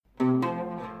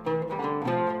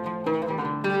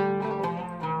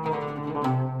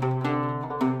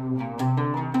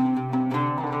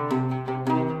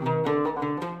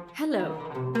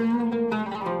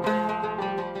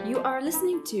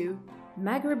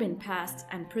Maghreb in Past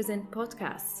and Present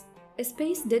podcasts, a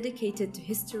space dedicated to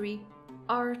history,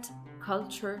 art,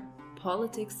 culture,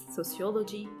 politics,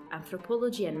 sociology,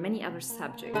 anthropology, and many other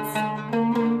subjects.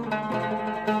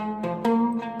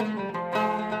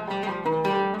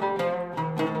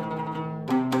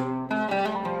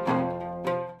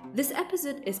 This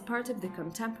episode is part of the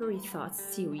Contemporary Thoughts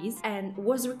series and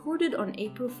was recorded on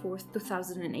April 4th,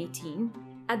 2018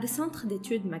 at the Centre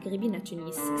d'études maghrébines à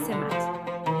Tunis, CEMAT.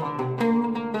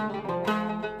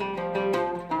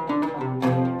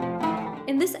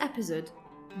 In this episode,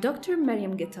 Dr.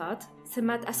 Mariam Ghettat,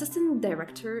 CEMAT Assistant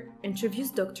Director,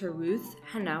 interviews Dr. Ruth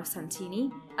Hanau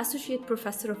Santini, Associate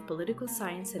Professor of Political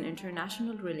Science and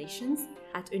International Relations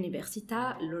at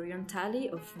Università L'Orientale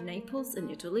of Naples in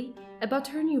Italy, about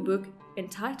her new book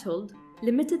entitled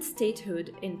Limited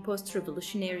Statehood in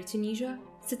Post-Revolutionary Tunisia,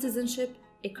 Citizenship,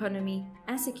 Economy,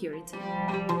 and Security.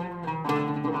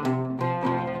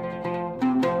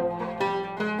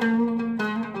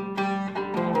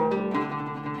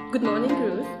 Good morning,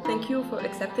 Ruth. Thank you for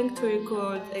accepting to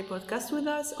record a podcast with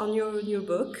us on your new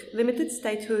book, Limited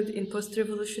Statehood in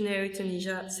Post-Revolutionary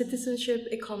Tunisia, Citizenship,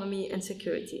 Economy, and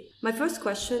Security. My first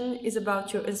question is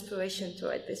about your inspiration to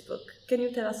write this book. Can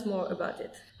you tell us more about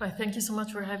it? Well, thank you so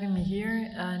much for having me here.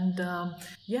 And I've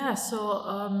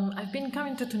been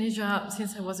coming to Tunisia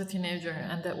since I was a teenager,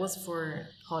 and that was for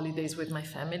holidays with my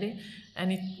family. And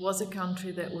it was a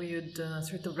country that we would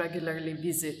sort of regularly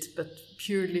visit, but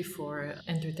purely for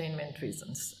entertainment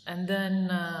reasons. And then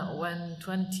when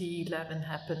 2011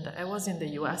 happened, I was in the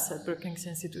US at Brookings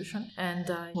Institution, and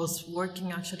I was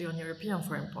working actually on European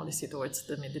foreign policy towards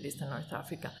the Middle East and North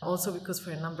Africa. Also because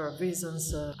for a number of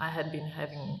reasons, I had been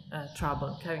having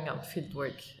trouble carrying out field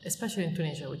work, especially in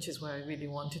Tunisia, which is where I really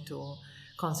wanted to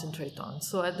concentrate on.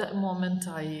 So at that moment,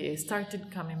 I started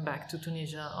coming back to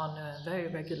Tunisia on a very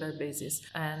regular basis.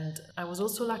 And I was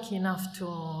also lucky enough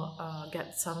to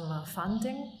get some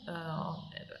funding,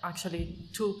 actually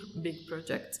two big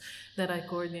projects that I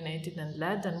coordinated and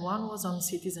led. And one was on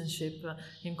citizenship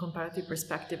in comparative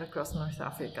perspective across North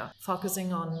Africa,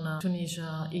 focusing on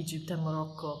Tunisia, Egypt, and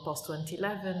Morocco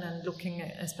post-2011, and looking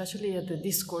especially at the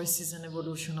discourses and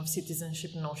evolution of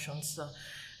citizenship notions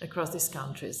across these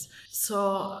countries.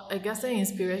 So I guess the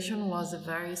inspiration was a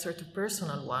very sort of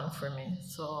personal one for me.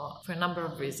 So for a number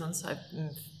of reasons, I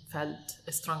felt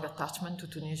a strong attachment to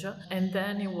Tunisia. And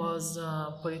then it was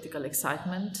political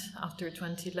excitement after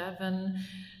 2011.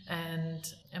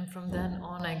 And from then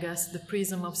on, I guess the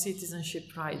prism of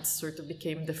citizenship rights sort of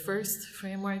became the first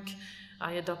framework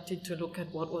I adopted to look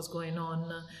at what was going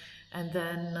on. And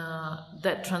then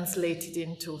that translated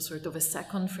into sort of a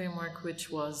second framework,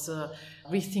 which was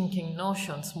rethinking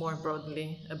notions more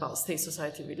broadly about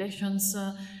state-society relations.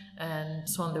 And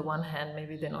so on the one hand,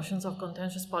 maybe the notions of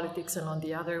contentious politics, and on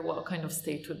the other, what kind of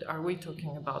statehood are we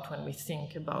talking about when we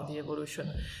think about the evolution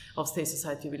of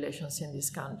state-society relations in this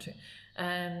country?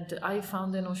 And I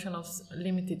found the notion of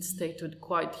limited statehood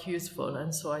quite useful,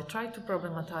 and so I tried to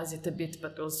problematize it a bit,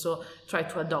 but also try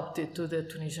to adopt it to the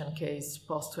Tunisian case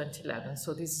post-2011.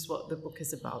 So this is what the book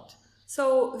is about.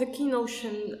 So the key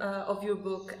notion of your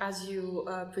book, as you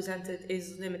presented,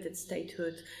 is limited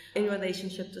statehood in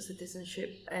relationship to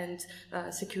citizenship and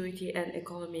security and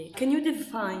economy. Can you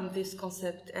define this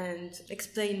concept and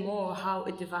explain more how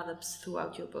it develops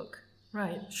throughout your book?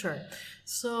 Right, sure.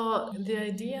 So the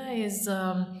idea is,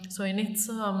 in its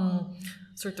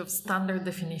sort of standard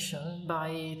definition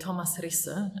by Thomas Risse,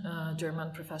 a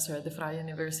German professor at the Freie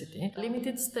University,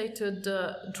 limited statehood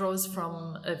draws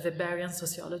from a Weberian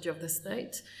sociology of the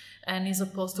state and is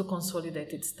opposed to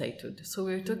consolidated statehood. So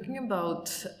we're talking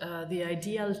about the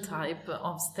ideal type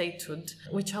of statehood,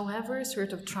 which, however,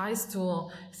 sort of tries to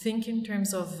think in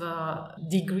terms of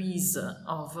degrees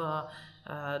of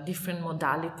different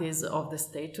modalities of the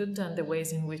statehood and the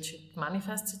ways in which it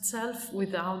manifests itself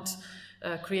without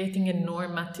creating a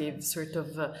normative sort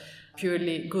of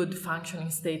purely good functioning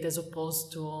state as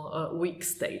opposed to weak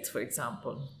states, for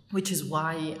example. Which is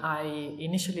why I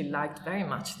initially liked very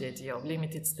much the idea of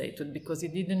limited statehood, because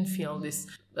it didn't feel this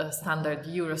standard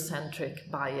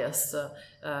Eurocentric bias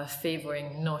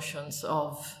favoring notions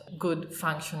of good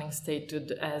functioning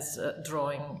statehood as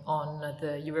drawing on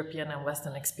the European and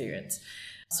Western experience.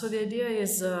 So the idea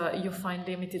is you find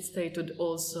limited statehood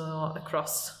also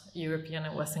across European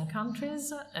and Western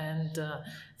countries, and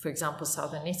for example,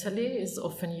 southern Italy is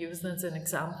often used as an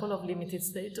example of limited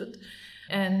statehood.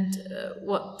 And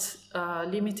what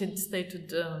limited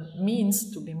statehood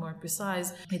means, to be more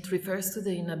precise, it refers to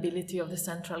the inability of the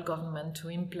central government to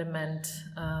implement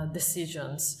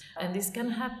decisions. And this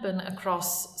can happen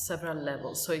across several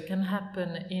levels. So it can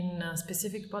happen in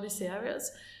specific policy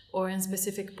areas, or in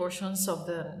specific portions of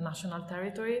the national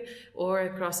territory, or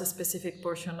across a specific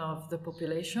portion of the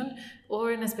population,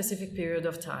 or in a specific period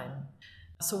of time.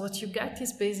 So what you get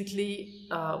is basically,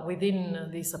 within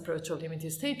this approach of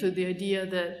limited statehood, the idea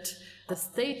that the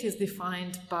state is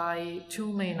defined by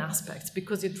two main aspects,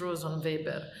 because it draws on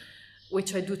Weber,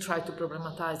 which I do try to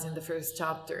problematize in the first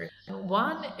chapter.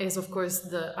 One is, of course,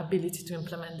 the ability to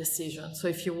implement decisions. So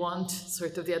if you want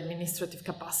sort of the administrative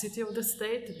capacity of the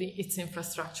state, its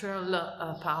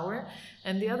infrastructural power.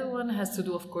 And the other one has to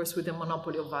do, of course, with the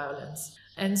monopoly of violence.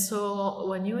 And so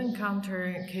when you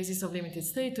encounter cases of limited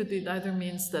statehood, it either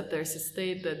means that there's a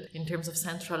state that, in terms of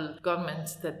central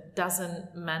government, that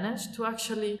doesn't manage to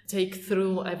actually take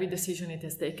through every decision it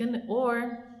has taken,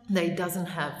 or that it doesn't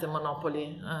have the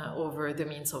monopoly over the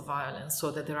means of violence,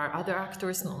 so that there are other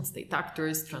actors, non-state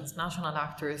actors, transnational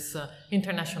actors,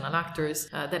 international actors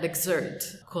that exert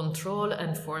control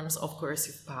and forms of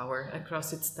coercive power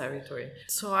across its territory.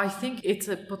 So I think it's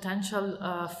a potential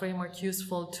framework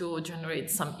useful to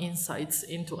generate some insights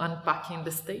into unpacking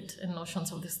the state and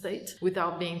notions of the state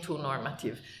without being too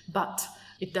normative. But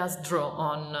it does draw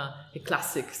on a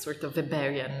classic sort of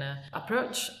Weberian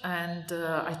approach, and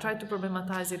I try to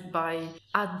problematize it by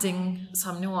adding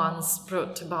some nuance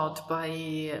brought about by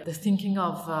the thinking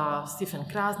of Stephen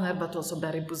Krasner, but also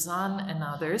Barry Buzan and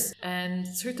others, and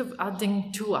sort of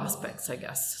adding two aspects, I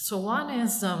guess. So one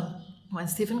is when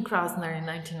Stephen Krasner in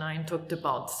 1999 talked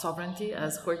about sovereignty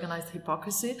as organized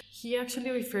hypocrisy, he actually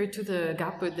referred to the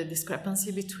gap or the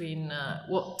discrepancy between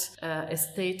what a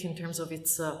state, in terms of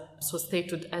its so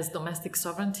statehood as domestic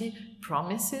sovereignty,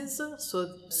 promises, so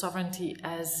sovereignty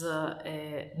as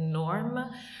a norm,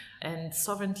 and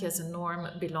sovereignty as a norm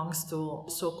belongs to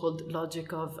so-called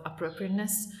logic of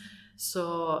appropriateness.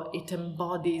 So it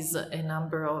embodies a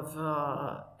number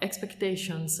of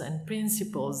expectations and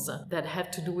principles that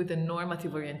have to do with the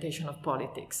normative orientation of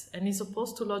politics, and is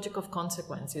opposed to logic of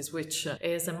consequences, which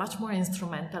is a much more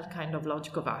instrumental kind of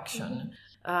logic of action.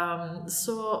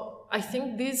 So I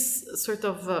think this sort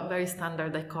of very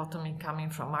standard dichotomy coming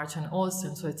from March and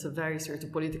Olsen, so it's a very sort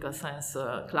of political science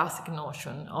classic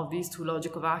notion of these two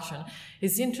logic of action,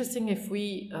 is interesting if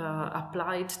we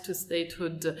apply it to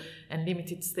statehood and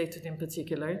limited statehood in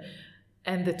particular,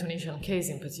 and the Tunisian case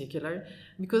in particular,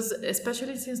 because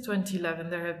especially since 2011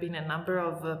 there have been a number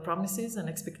of promises and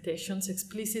expectations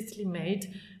explicitly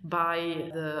made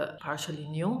by the partially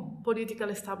new political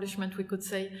establishment, we could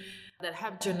say, that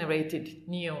have generated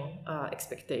new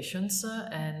expectations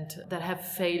and that have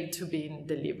failed to be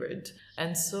delivered.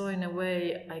 And so in a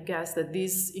way, I guess that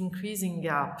this increasing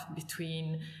gap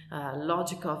between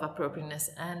logic of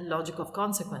appropriateness and logic of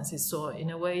consequences, so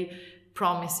in a way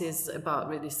promises about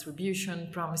redistribution,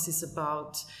 promises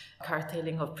about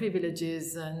curtailing of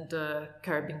privileges and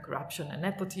curbing corruption and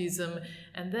nepotism,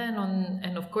 and then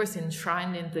and of course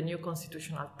enshrined in the new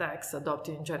constitutional text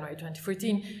adopted in January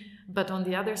 2014. But on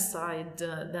the other side,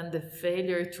 then the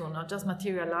failure to not just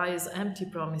materialize empty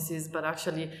promises, but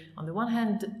actually, on the one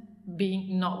hand,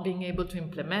 not being able to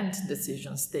implement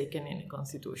decisions taken in a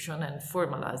constitution and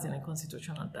formalized in a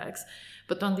constitutional text,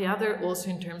 but on the other, also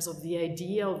in terms of the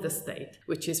idea of the state,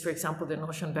 which is, for example, the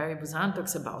notion Barry Buzan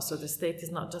talks about. So the state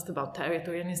is not just about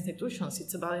territory and institutions,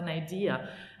 it's about an idea,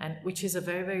 and which is a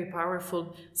very, very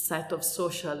powerful set of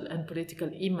social and political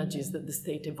images that the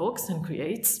state evokes and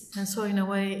creates. And so in a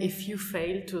way, if you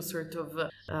fail to sort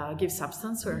of give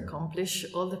substance or accomplish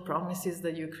all the promises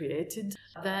that you created,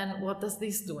 then what does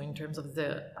this do in terms of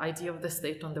the idea of the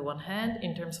state on the one hand,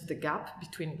 in terms of the gap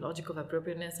between logic of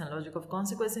appropriateness and logic of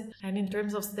consequences, and in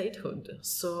terms of statehood?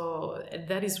 So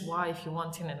that is why, if you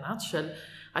want, in a nutshell,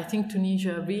 I think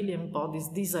Tunisia really embodies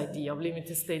this idea of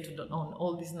limited statehood on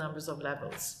all these numbers of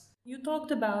levels. You talked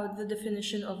about the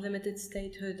definition of limited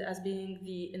statehood as being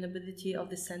the inability of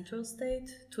the central state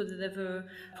to deliver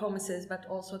promises, but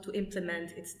also to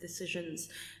implement its decisions.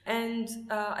 And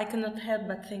I cannot help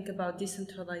but think about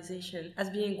decentralization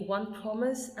as being one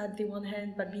promise at the one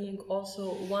hand, but being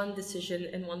also one decision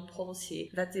and one policy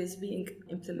that is being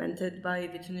implemented by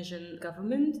the Tunisian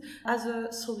government as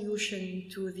a solution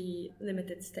to the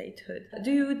limited statehood.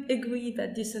 Do you agree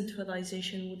that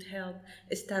decentralization would help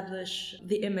establish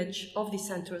the image of the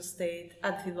central state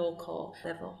at the local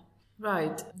level?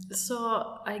 Right.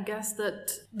 So I guess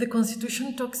that the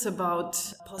Constitution talks about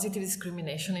positive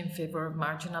discrimination in favor of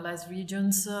marginalized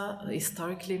regions,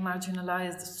 historically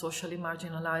marginalized, socially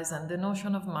marginalized, and the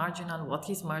notion of marginal, what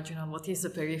is a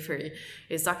periphery,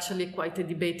 is actually quite a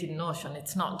debated notion.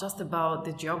 It's not just about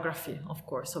the geography, of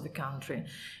course, of a country.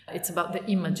 It's about the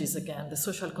images again, the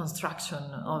social construction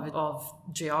of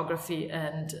geography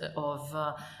and of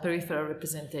peripheral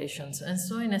representations. And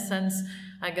so in a sense,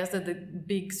 I guess that the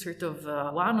big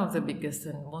one of the biggest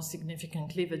and most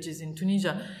significant cleavages in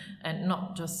Tunisia, and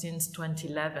not just since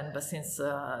 2011, but since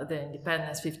the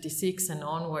independence, 56 and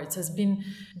onwards, has been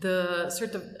the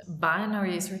sort of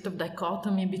binary, sort of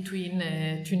dichotomy between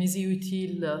Tunisie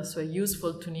utile, so a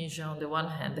useful Tunisia on the one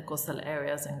hand, the coastal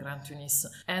areas and Grand Tunis,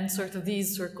 and sort of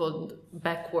these so-called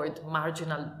backward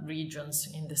marginal regions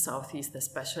in the southeast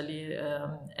especially,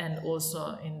 and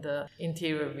also in the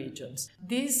interior regions.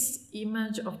 This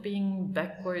image of being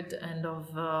backward and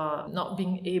of not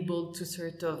being able to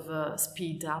sort of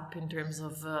speed up in terms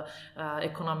of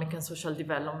economic and social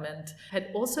development had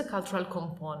also a cultural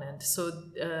component. So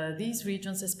these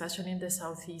regions, especially in the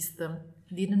southeast,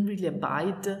 didn't really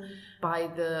abide by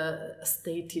the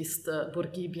statist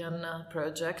Bourguibian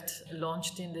project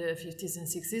launched in the 50s and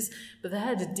 60s, but they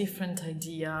had a different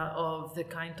idea of the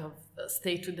kind of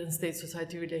statehood and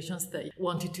state-society relations they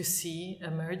wanted to see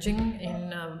emerging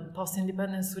in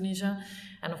post-independence Tunisia.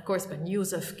 And of course, Ben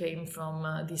Youssef came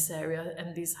from this area,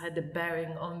 and this had a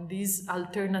bearing on these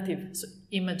alternative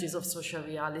images of social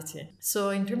reality. So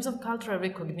in terms of cultural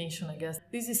recognition, I guess,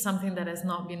 this is something that has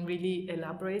not been really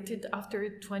elaborated after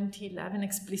 2011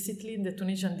 explicitly in the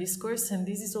Tunisian discourse, and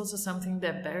this is also something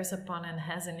that bears upon and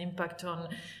has an impact on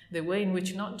the way in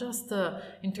which, not just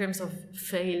in terms of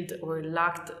failed or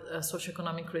lacked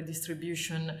socioeconomic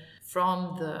redistribution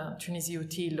from the Tunisie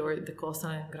utile or the coastal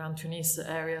and Grand Tunis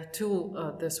area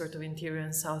to the sort of interior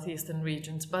and southeastern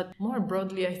regions, but more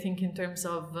broadly, I think, in terms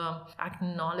of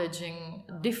acknowledging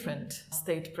different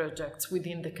state projects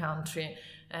within the country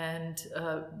and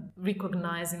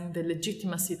recognizing the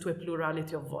legitimacy to a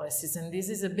plurality of voices. And this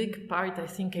is a big part, I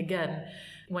think, again,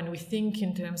 when we think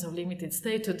in terms of limited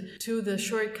statehood, to the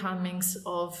shortcomings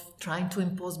of trying to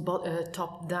impose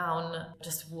top-down,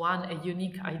 just a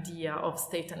unique idea of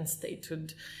state and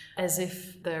statehood, as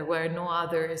if there were no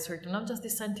other sort of, not just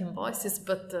dissenting voices,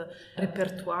 but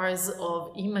repertoires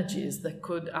of images that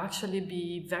could actually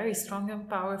be very strong and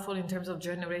powerful in terms of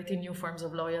generating new forms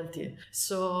of loyalty.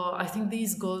 So I think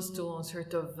this goes to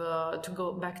sort of, to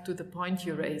go back to the point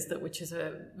you raised, which is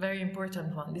a very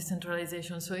important one,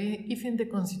 decentralization. So if in the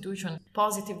Constitution,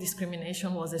 positive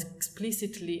discrimination was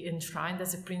explicitly enshrined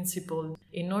as a principle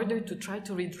in order to try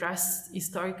to redress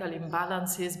historical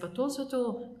imbalances, but also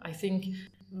to, I think,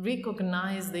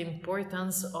 recognize the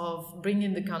importance of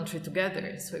bringing the country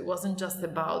together. So it wasn't just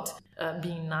about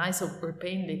being nice or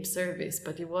paying lip service,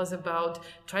 but it was about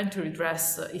trying to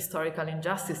redress historical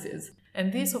injustices.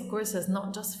 And this, of course, has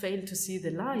not just failed to see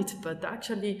the light, but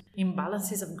actually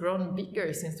imbalances have grown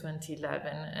bigger since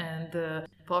 2011. And the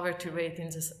poverty rate in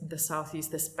the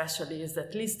southeast especially is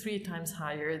at least 3 times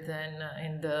higher than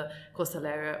in the coastal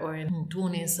area or in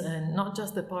Tunis. And not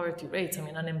just the poverty rates, I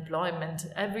mean, unemployment,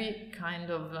 every kind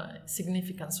of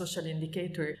significant social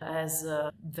indicator has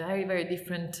very, very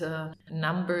different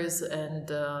numbers, and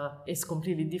it's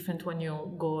completely different when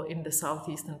you go in the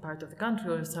southeastern part of the country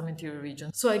or some interior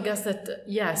regions. So I guess that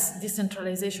yes,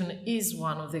 decentralization is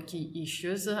one of the key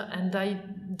issues, and I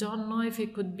don't know if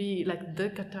it could be like the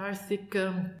cathartic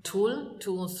tool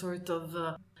to sort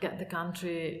of get the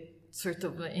country sort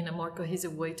of in a more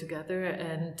cohesive way together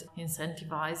and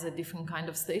incentivize a different kind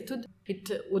of statehood. It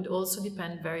would also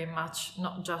depend very much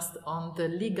not just on the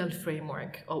legal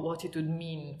framework or what it would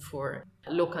mean for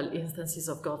local instances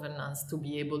of governance to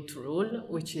be able to rule,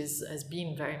 which has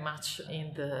been very much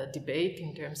in the debate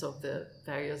in terms of the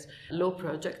various law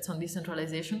projects on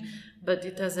decentralization, but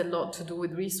it has a lot to do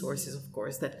with resources, of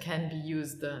course, that can be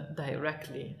used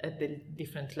directly at the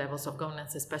different levels of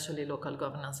governance, especially local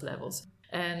governance levels.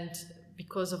 And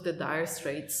because of the dire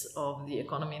straits of the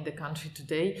economy in the country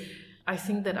today, I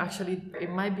think that actually it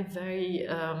might be very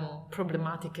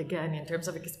problematic again in terms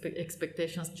of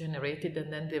expectations generated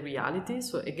and then the reality.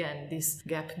 So again, this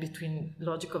gap between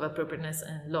logic of appropriateness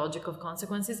and logic of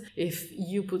consequences. If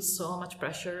you put so much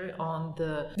pressure on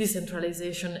the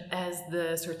decentralization as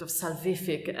the sort of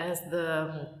salvific, as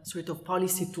the sort of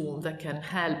policy tool that can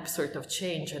help sort of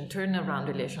change and turn around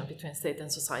relation between state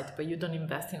and society, but you don't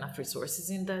invest enough resources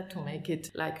in that to make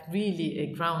it like really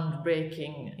a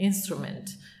groundbreaking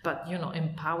instrument, but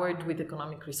empowered with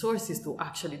economic resources to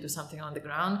actually do something on the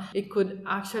ground, it could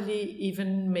actually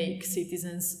even make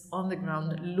citizens on the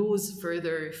ground lose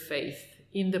further faith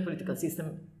in the political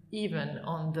system, even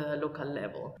on the local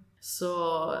level.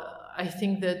 So I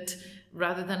think that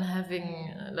rather than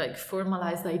having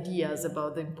formalized ideas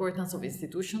about the importance of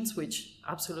institutions, which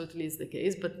absolutely is the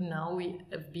case, but now we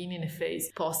have been in a phase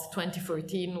post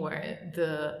 2014 where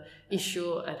the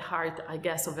issue at heart, I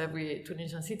guess, of every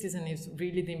Tunisian citizen is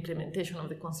really the implementation of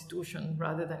the constitution,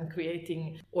 rather than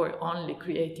creating or only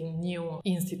creating new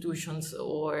institutions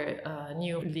or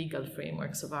new legal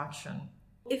frameworks of action.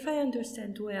 If I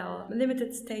understand well,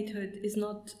 limited statehood is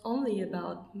not only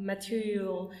about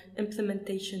material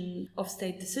implementation of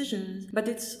state decisions, but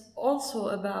it's also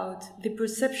about the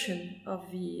perception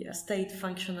of the state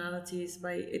functionalities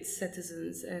by its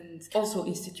citizens and also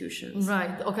institutions.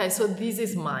 Right. Okay. So this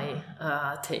is my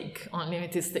take on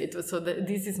limited statehood. So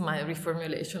this is my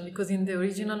reformulation, because in the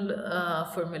original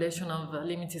formulation of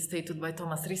limited statehood by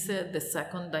Thomas Risse, the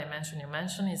second dimension you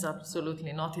mentioned is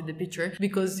absolutely not in the picture,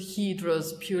 because he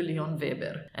draws purely on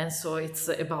Weber. And so it's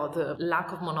about the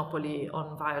lack of monopoly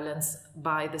on violence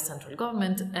by the central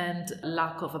government and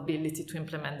lack of ability to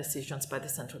implement decisions by the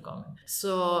central government.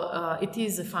 So it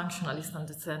is a functionalist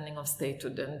understanding of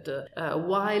statehood. And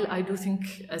while I do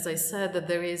think, as I said, that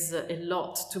there is a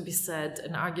lot to be said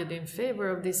and argued in favor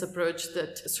of this approach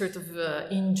that sort of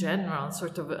in general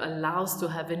sort of allows to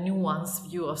have a nuanced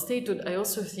view of statehood, I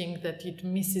also think that it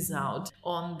misses out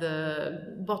on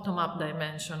the bottom-up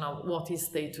dimension of what is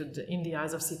statehood in the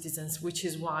eyes of citizens, which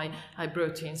is why I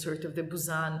brought in sort of the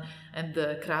Buzan and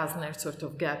the Krasner sort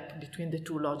of gap between the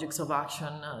two logics of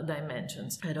action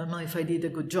dimensions. I don't know if I did a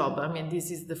good job. I mean,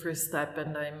 this is the first step,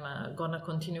 and I'm gonna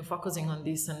continue focusing on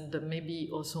this, and maybe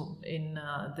also in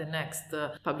the next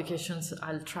publications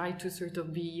I'll try to sort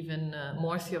of be even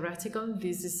more theoretical.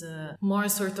 This is more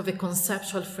sort of a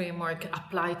conceptual framework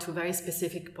applied to very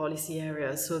specific policy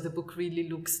areas. So the book really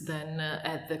looks then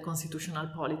at the constitutional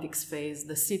politics phase,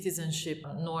 the citizenship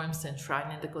norms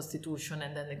enshrined in the constitution,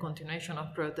 and then the continuation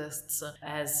of protests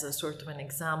as a sort of an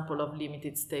example of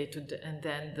limited statehood, and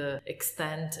then the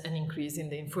extent and increase in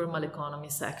the informal economy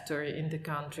sector in the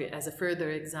country as a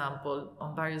further example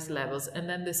on various levels, and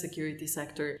then the security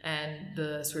sector and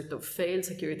the sort of failed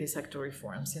security sector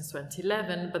reform since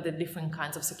 2011, but the different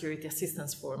kinds of security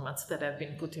assistance formats that have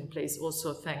been put in place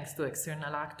also thanks to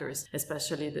external actors,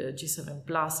 especially the G7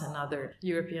 Plus and other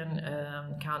European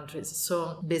countries.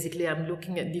 So basically I'm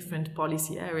looking at different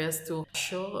policy areas to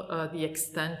show the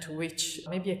extent to which,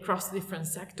 maybe across different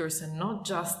sectors and not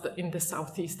just in the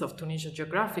southeast of Tunisia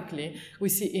geographically, we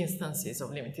see instances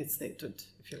of limited statehood,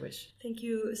 if you wish. Thank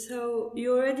you. So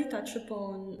you already touched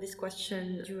upon this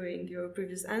question during your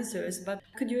previous answers, but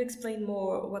could you explain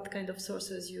more what kind of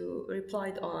sources you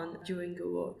replied on during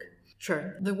your work?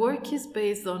 Sure. The work is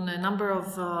based on a number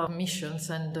of missions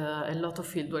and a lot of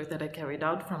fieldwork that I carried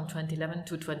out from 2011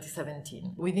 to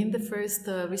 2017. Within the first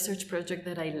research project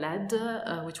that I led,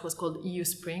 which was called EU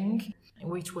Spring,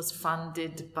 which was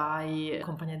funded by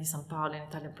Compagnia di San Paolo, an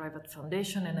Italian private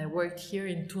foundation, and I worked here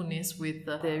in Tunis with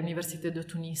the Université de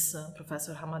Tunis,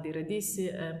 Professor Hamadi Redissi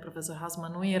and Professor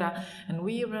Hasma Nouira, and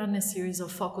we ran a series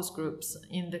of focus groups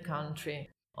in the country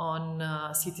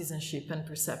on citizenship and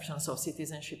perceptions of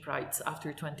citizenship rights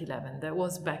after 2011. That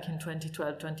was back in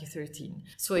 2012-2013.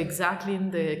 So exactly in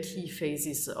the key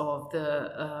phases of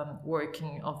the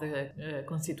working of the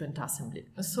Constituent Assembly.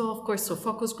 So of course,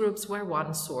 focus groups were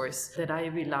one source that I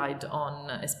relied on,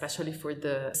 especially for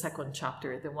the second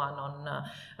chapter, the one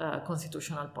on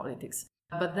constitutional politics.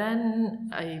 But then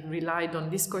I relied on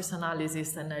discourse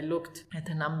analysis, and I looked at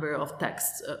a number of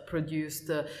texts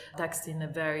produced, texts in a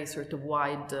very sort of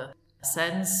wide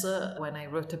sense when I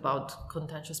wrote about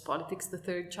contentious politics, the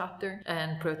third chapter,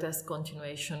 and protest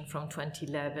continuation from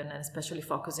 2011, and especially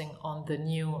focusing on the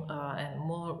new and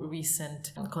more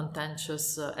recent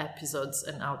contentious episodes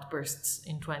and outbursts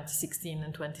in 2016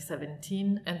 and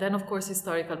 2017. And then, of course,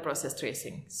 historical process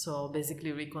tracing. So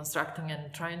basically reconstructing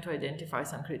and trying to identify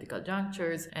some critical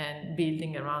junctures and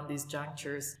building around these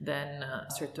junctures, then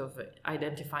sort of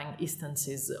identifying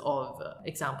instances of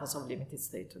examples of limited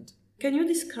statehood. Can you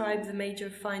describe the major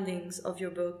findings of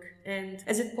your book, and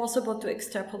is it possible to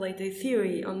extrapolate a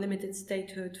theory on limited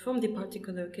statehood from the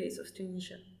particular case of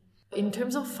Tunisia? In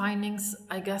terms of findings,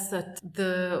 I guess that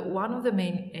one of the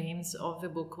main aims of the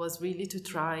book was really to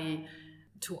try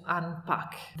to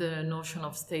unpack the notion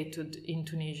of statehood in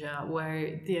Tunisia,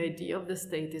 where the idea of the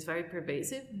state is very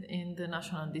pervasive in the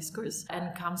national discourse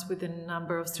and comes with a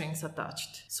number of strings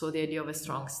attached. So the idea of a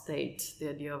strong state, the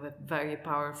idea of a very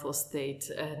powerful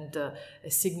state, and a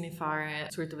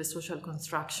signifier, sort of a social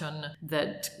construction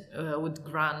that would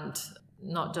grant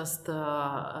not just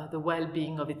the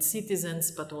well-being of its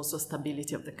citizens, but also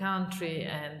stability of the country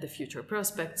and the future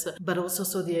prospects, but also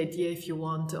so the idea, if you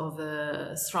want, of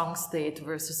a strong state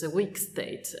versus a weak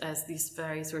state as this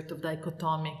very sort of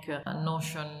dichotomic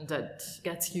notion that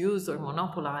gets used or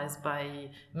monopolized by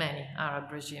many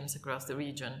Arab regimes across the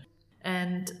region.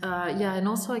 And and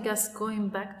also I guess going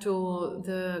back to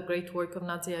the great work of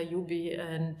Nazi Ayoubi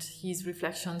and his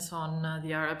reflections on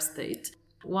the Arab state,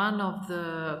 one of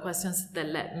the questions that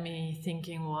led me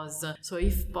thinking was, so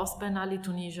if post-Ben Ali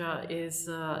Tunisia is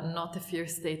not a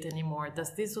fierce state anymore,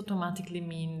 does this automatically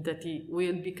mean that it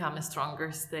will become a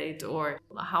stronger state? Or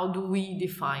how do we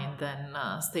define then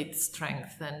state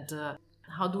strength, and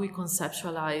how do we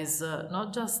conceptualize,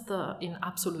 not just in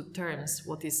absolute terms,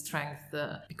 what is strength,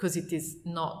 because it is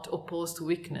not opposed to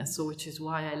weakness, so which is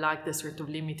why I like the sort of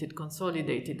limited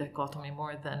consolidated dichotomy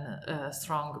more than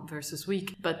strong versus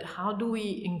weak. But how do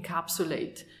we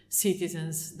encapsulate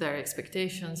citizens, their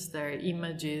expectations, their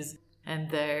images, and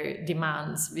their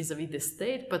demands vis-a-vis the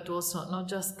state, but also not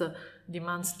just the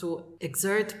demands to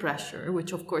exert pressure,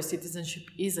 which of course citizenship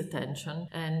is a tension,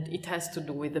 and it has to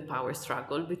do with the power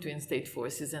struggle between state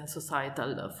forces and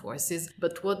societal forces.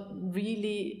 But what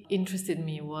really interested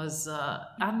me was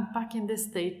unpacking the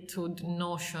statehood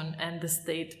notion and the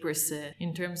state per se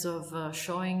in terms of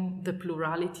showing the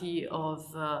plurality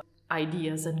of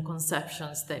ideas and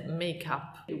conceptions that make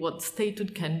up what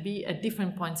statehood can be at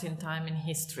different points in time in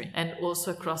history, and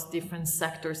also across different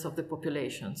sectors of the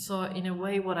population. So in a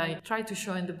way, what I try to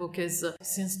show in the book is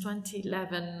since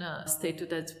 2011,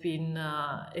 statehood has been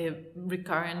a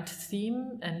recurrent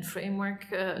theme and framework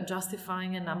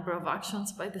justifying a number of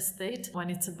actions by the state. When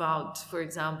it's about, for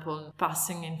example,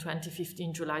 passing in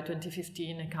July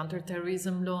 2015, a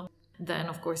counterterrorism law, then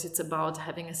of course it's about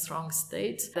having a strong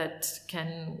state that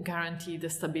can guarantee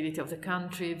the stability of the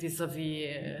country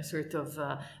vis-a-vis sort of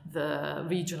the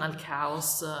regional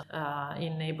chaos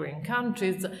in neighboring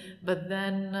countries. But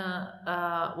then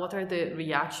what are the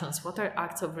reactions? What are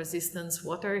acts of resistance?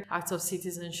 What are acts of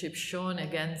citizenship shown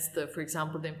against, for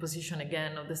example, the imposition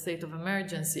again of the state of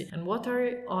emergency? And what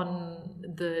are on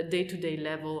the day-to-day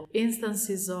level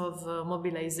instances of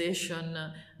mobilization,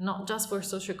 not just for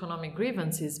socioeconomic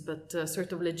grievances, but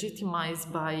sort of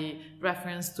legitimized by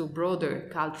reference to broader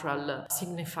cultural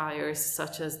signifiers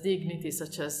such as dignity,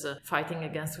 such as fighting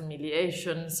against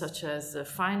humiliation, such as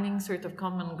finding sort of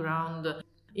common ground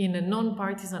in a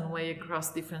non-partisan way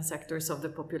across different sectors of the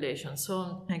population.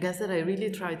 So I guess that I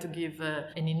really try to give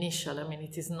an initial,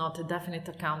 it is not a definite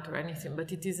account or anything,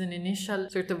 but it is an initial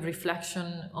sort of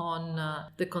reflection on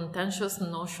the contentious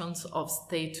notions of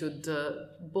statehood,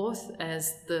 both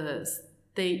as the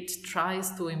state tries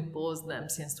to impose them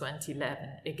since 2011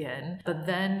 again, but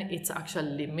then its actual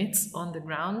limits on the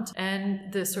ground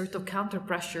and the sort of counter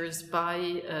pressures by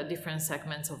different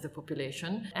segments of the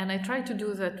population. And I try to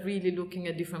do that really looking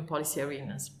at different policy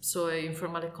arenas. So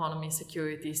informal economy,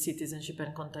 security, citizenship,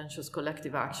 and contentious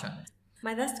collective action.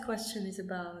 My last question is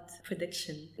about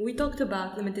prediction. We talked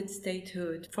about limited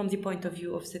statehood from the point of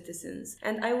view of citizens,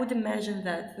 and I would imagine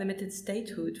that limited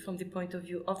statehood from the point of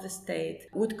view of the state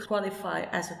would qualify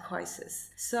as a crisis.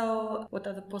 So what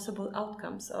are the possible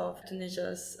outcomes of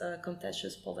Tunisia's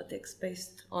contentious politics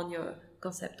based on your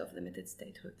concept of limited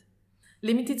statehood?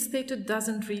 Limited statehood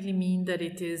doesn't really mean that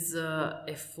it is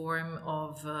a form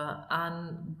of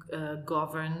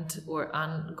ungoverned or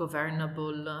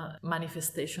ungovernable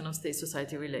manifestation of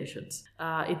state-society relations.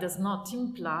 It does not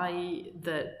imply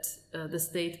that the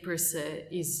state per se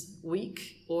is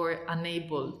weak or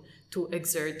unable to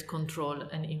exert control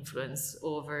and influence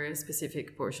over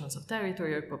specific portions of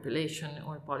territory or population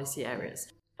or policy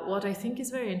areas. What I think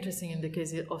is very interesting in the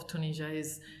case of Tunisia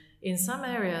is in some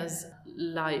areas,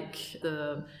 like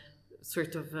the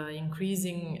sort of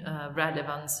increasing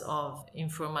relevance of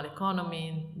informal economy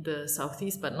in the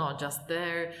southeast, but not just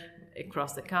there,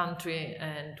 across the country,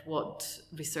 and what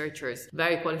researchers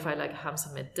very qualified like Hamza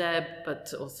Meddeb,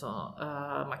 but also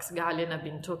Max Gallien have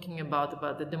been talking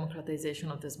about the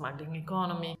democratization of the smuggling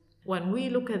economy. When we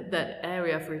look at that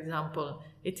area, for example,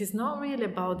 it is not really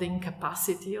about the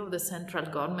incapacity of the central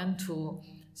government to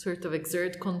sort of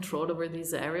exert control over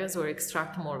these areas or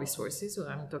extract more resources. So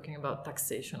I'm talking about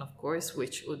taxation, of course,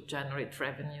 which would generate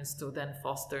revenues to then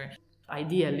foster,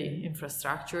 ideally,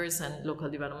 infrastructures and local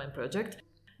development projects.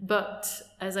 But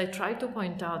as I try to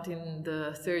point out in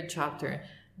the third chapter,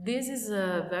 this is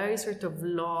a very sort of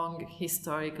long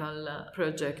historical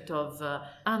project of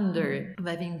under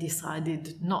having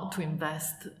decided not to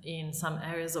invest in some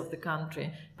areas of the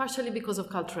country, partially because of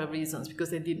cultural reasons, because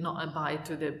they did not abide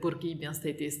to the Bourguibian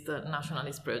statist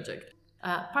nationalist project.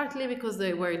 partly because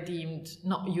they were deemed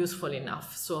not useful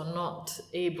enough, so not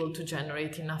able to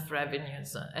generate enough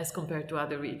revenues as compared to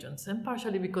other regions, and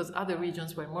partially because other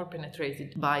regions were more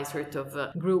penetrated by sort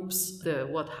of groups,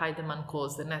 what Heidemann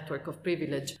calls the network of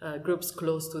privilege, groups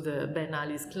close to the Ben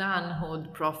Ali's clan who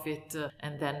would profit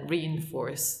and then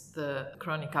reinforce the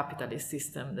crony capitalist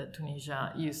system that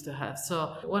Tunisia used to have.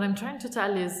 So what I'm trying to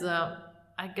tell is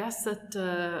I guess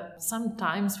that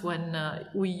sometimes when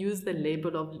we use the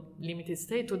label of limited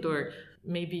statehood, or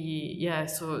maybe,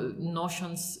 so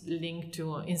notions linked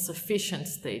to insufficient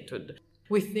statehood,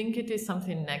 we think it is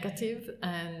something negative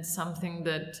and something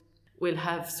that will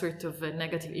have sort of a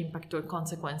negative impact or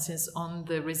consequences on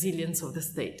the resilience of the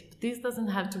state. This doesn't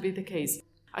have to be the case.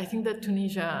 I think that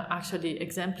Tunisia actually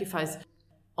exemplifies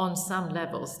on some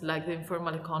levels, like the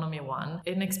informal economy one,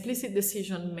 an explicit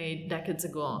decision made decades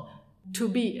ago to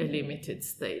be a limited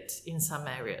state in some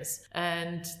areas.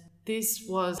 And this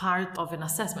was part of an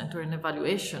assessment or an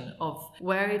evaluation of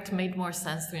where it made more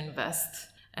sense to invest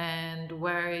and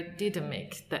where it didn't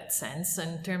make that sense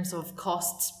in terms of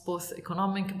costs, both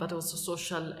economic but also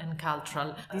social and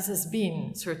cultural. This has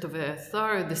been sort of a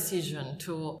thorough decision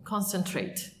to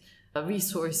concentrate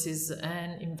resources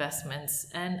and investments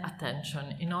and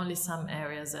attention in only some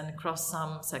areas and across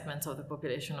some segments of the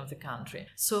population of the country.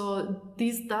 So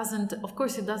this doesn't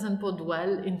bode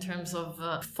well in terms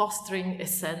of fostering a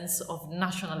sense of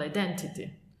national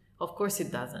identity. Of course it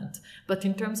doesn't. But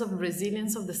in terms of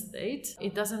resilience of the state,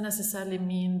 it doesn't necessarily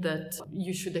mean that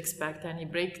you should expect any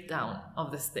breakdown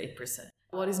of the state per se.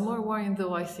 What is more worrying,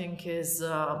 though, I think, is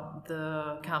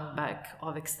the comeback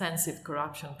of extensive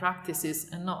corruption practices,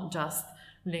 and not just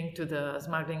linked to the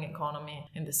smuggling economy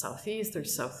in the southeast or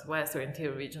southwest or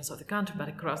interior regions of the country, but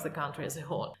across the country as a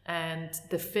whole. And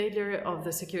the failure of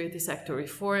the security sector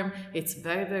reform, its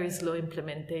very, very slow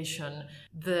implementation,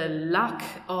 the lack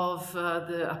of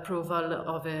the approval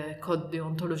of a Code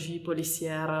déontologie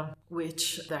policière,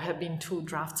 which there have been two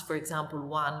drafts, for example,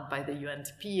 one by the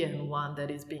UNDP and one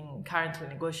that is being currently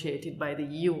negotiated by the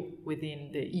EU within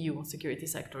the EU security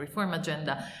sector reform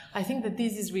agenda. I think that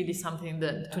this is really something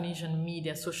that Tunisian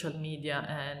media, social media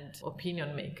and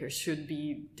opinion makers should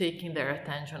be taking their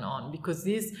attention on, because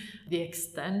the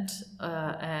extent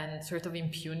and sort of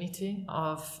impunity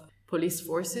of police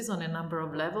forces on a number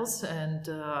of levels, and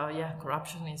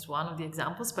corruption is one of the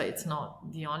examples, but it's not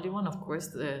the only one. Of course,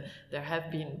 there have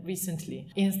been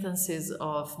recently instances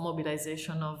of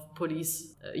mobilization of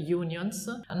police unions,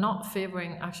 not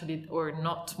favoring actually or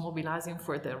not mobilizing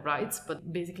for their rights,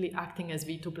 but basically acting as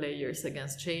veto players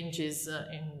against changes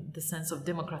in the sense of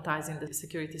democratizing the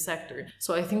security sector.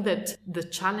 So I think that the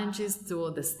challenges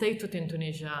to the statehood in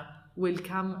Tunisia will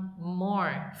come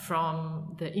more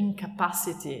from the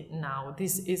incapacity now.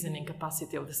 This is an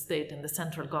incapacity of the state and the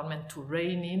central government to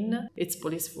rein in its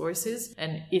police forces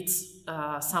and its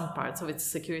some parts of its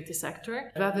security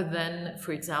sector, rather than,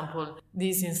 for example,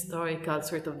 this historical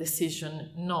sort of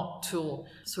decision not to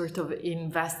sort of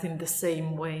invest in the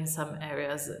same way in some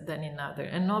areas than in other.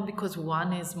 And not because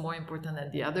one is more important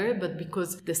than the other, but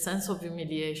because the sense of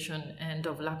humiliation and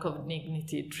of lack of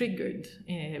dignity triggered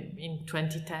in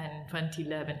 2010,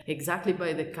 2011, exactly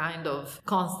by the kind of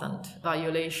constant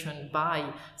violation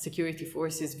by security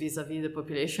forces vis-a-vis the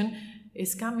population,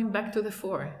 is coming back to the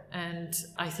fore. And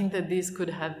I think that this could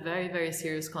have very, very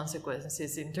serious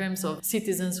consequences in terms of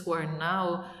citizens who are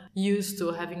now used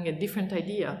to having a different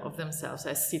idea of themselves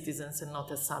as citizens and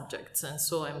not as subjects, and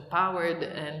so empowered,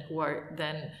 and who are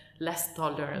then less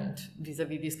tolerant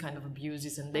vis-a-vis these kind of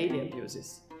abuses and daily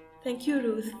abuses. Thank you,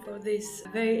 Ruth, for this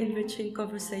very enriching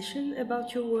conversation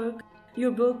about your work.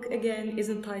 Your book, again, is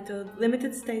entitled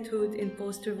Limited Statehood in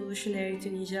Post-Revolutionary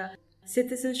Tunisia: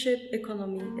 Citizenship,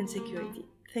 Economy and Security.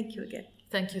 Thank you again.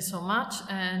 Thank you so much.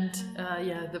 And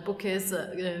the book is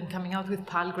coming out with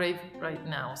Palgrave right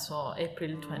now, so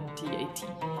April 2018.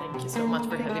 Thank you so much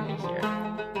for having me here.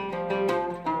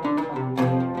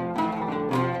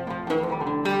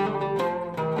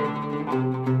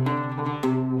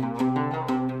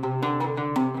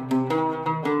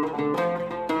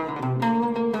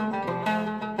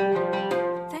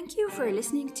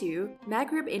 Listening to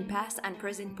Maghreb in Past and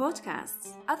Present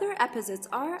podcasts. Other episodes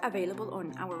are available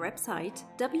on our website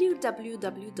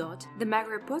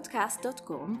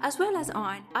www.themaghrebpodcast.com, as well as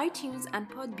on iTunes and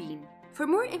Podbean. For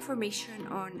more information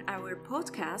on our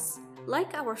podcasts,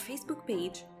 like our Facebook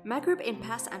page, Maghreb in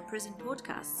Past and Present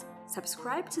Podcasts.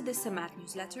 Subscribe to the Samat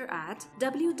newsletter at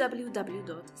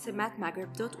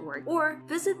www.samatmaghreb.org or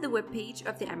visit the webpage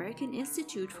of the American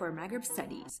Institute for Maghreb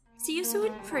Studies. See you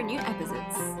soon for new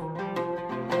episodes.